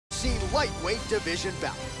UFC lightweight division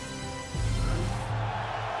bout.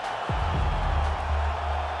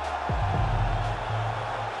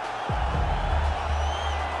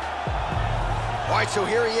 All right, so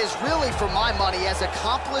here he is, really, for my money, as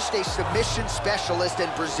accomplished a submission specialist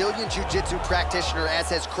and Brazilian Jiu-Jitsu practitioner as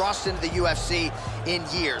has crossed into the UFC in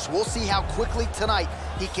years. We'll see how quickly tonight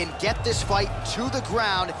he can get this fight to the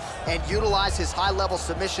ground and utilize his high-level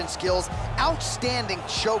submission skills. Outstanding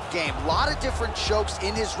choke game. A lot of different chokes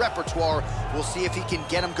in his repertoire. We'll see if he can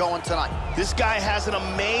get him going tonight. This guy has an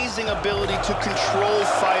amazing ability to control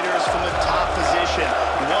fighters from the top position.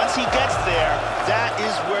 Once he gets there, that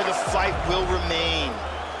is where the fight will remain.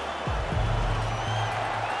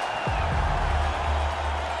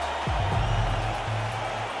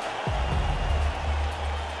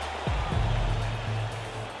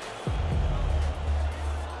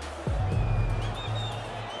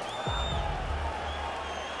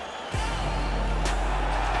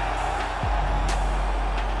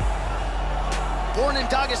 Born in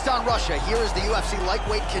Dagestan, Russia, here is the UFC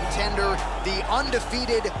lightweight contender, the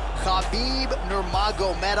undefeated Khabib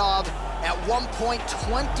Nurmagomedov, at one point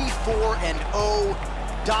 24-0,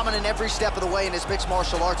 dominant every step of the way in his mixed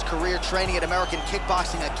martial arts career, training at American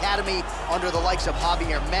Kickboxing Academy under the likes of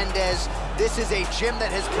Javier Mendez. This is a gym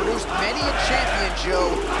that has produced many a champion,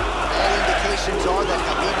 Joe. All indications are that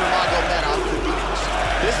Khabib Nurmagomedov could be next.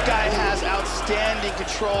 This guy has outstanding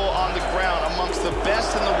control on the ground, amongst the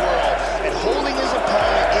best in the world, and holding his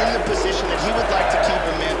opponent in the position that he would like to keep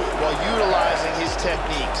him in while utilizing his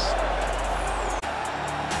techniques.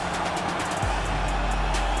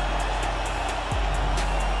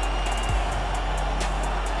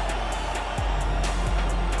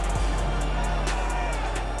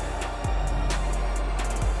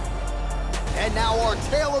 And now our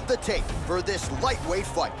tale of the tape for this lightweight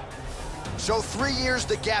fight. So 3 years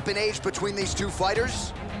the gap in age between these two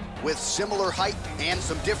fighters, with similar height and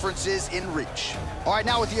some differences in reach. All right,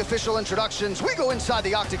 now with the official introductions, we go inside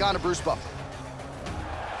the octagon of Bruce Buffer.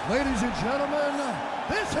 Ladies and gentlemen,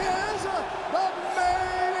 this is the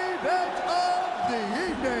main event of the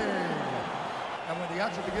evening. And when the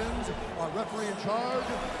action begins, our referee in charge,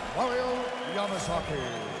 Mario Yamasaki.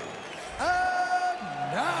 And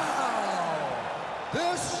now,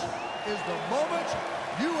 this is the moment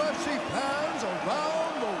UFC fans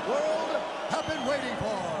around the world have been waiting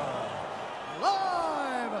for.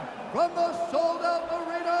 Live from the sold-out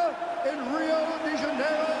arena in Rio de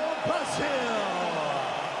Janeiro, Brazil.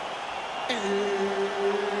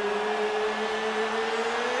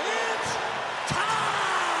 It's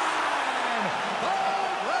time!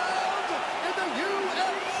 5 rounds in the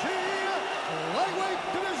UFC lightweight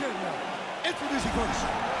division. Introducing first,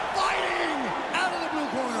 fighting out of the blue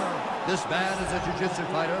corner. This man is a jiu-jitsu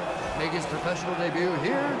fighter, making his professional debut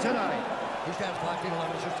here tonight. He stands 5 feet 11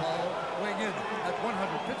 inches tall, weighing in at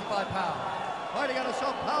 155 pounds. Fighting out of Sao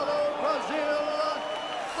Paulo, Brazil,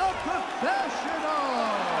 the professional.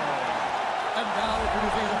 And now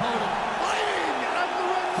introducing his opponent, fighting out of the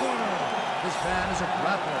red corner. This man is a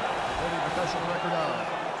grappler, holding a professional record of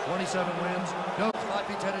 27 wins, goes 5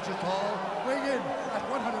 feet 10 inches tall, weighing in at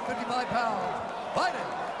 155 pounds. Fighting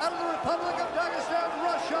out of the Republic of Dagestan,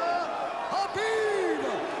 Russia, Khabib,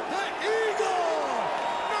 the Eagle,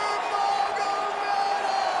 Nurmagomedov!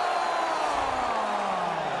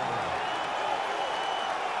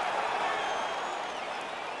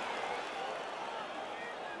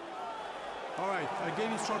 All right, I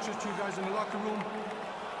gave instructions to you guys in the locker room.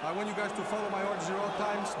 I want you guys to follow my orders at all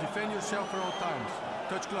times, defend yourself at all times.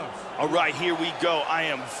 Touch gloves. All right, here we go. I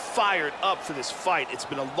am fired up for this fight. It's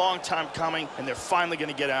been a long time coming, and they're finally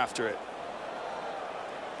going to get after it.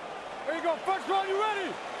 There you go. First round, you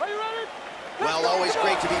ready? Are you ready? Well, always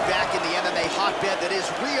great to be back in the MMA hotbed that is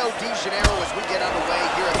Rio de Janeiro as we get underway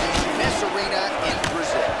here at the Chimés Arena in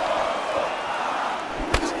Brazil.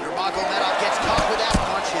 Nurmagomedov gets caught with that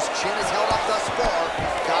punch. His chin is held up thus far.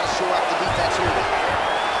 Got to shore up the defense here.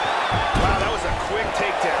 Wow, that was a quick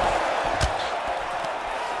takedown.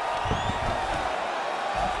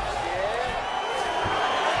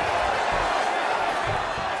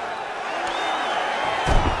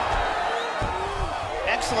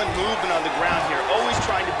 Excellent movement on the ground here, always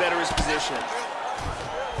trying to better his position.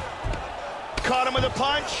 Caught him with a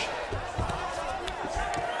punch.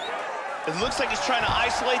 It looks like he's trying to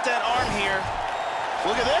isolate that arm here.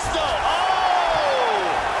 Look at this, though. Oh!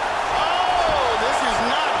 Oh, this is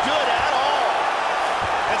not good at all.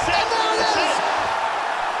 That's it. That's it.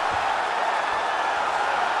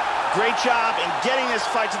 Great job in getting this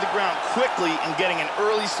fight to the ground quickly and getting an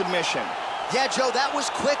early submission. Yeah, Joe, that was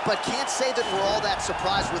quick, but can't say that we're all that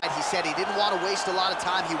surprised with it. He said he didn't want to waste a lot of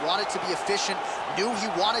time. He wanted to be efficient, knew he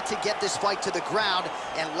wanted to get this fight to the ground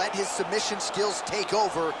and let his submission skills take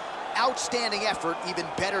over. Outstanding effort, even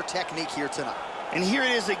better technique here tonight. And here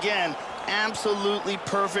it is again, absolutely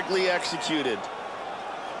perfectly executed.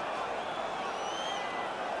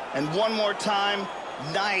 And one more time,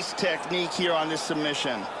 nice technique here on this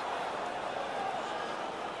submission.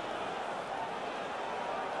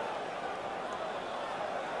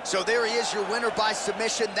 So there he is, your winner by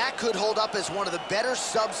submission. That could hold up as one of the better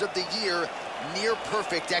subs of the year. Near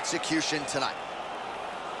perfect execution tonight.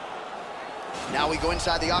 Now we go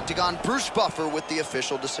inside the octagon. Bruce Buffer with the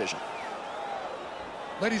official decision.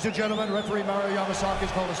 Ladies and gentlemen, referee Mario Yamasaki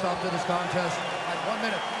has called a stop to this contest at 1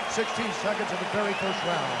 minute, 16 seconds of the very first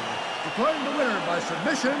round. Declaring the winner by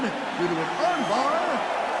submission due to an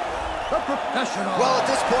armbar, the professional. Well, at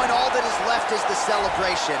this point, all that is left is the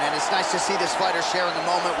celebration, and it's nice to see this fighter sharing a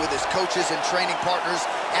moment with his coaches and training partners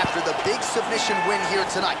after the big submission win here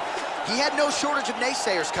tonight. He had no shortage of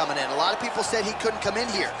naysayers coming in. A lot of people said he couldn't come in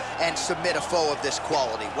here and submit a foe of this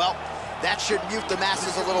quality. Well, that should mute the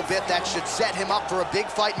masses a little bit. That should set him up for a big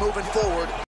fight moving forward.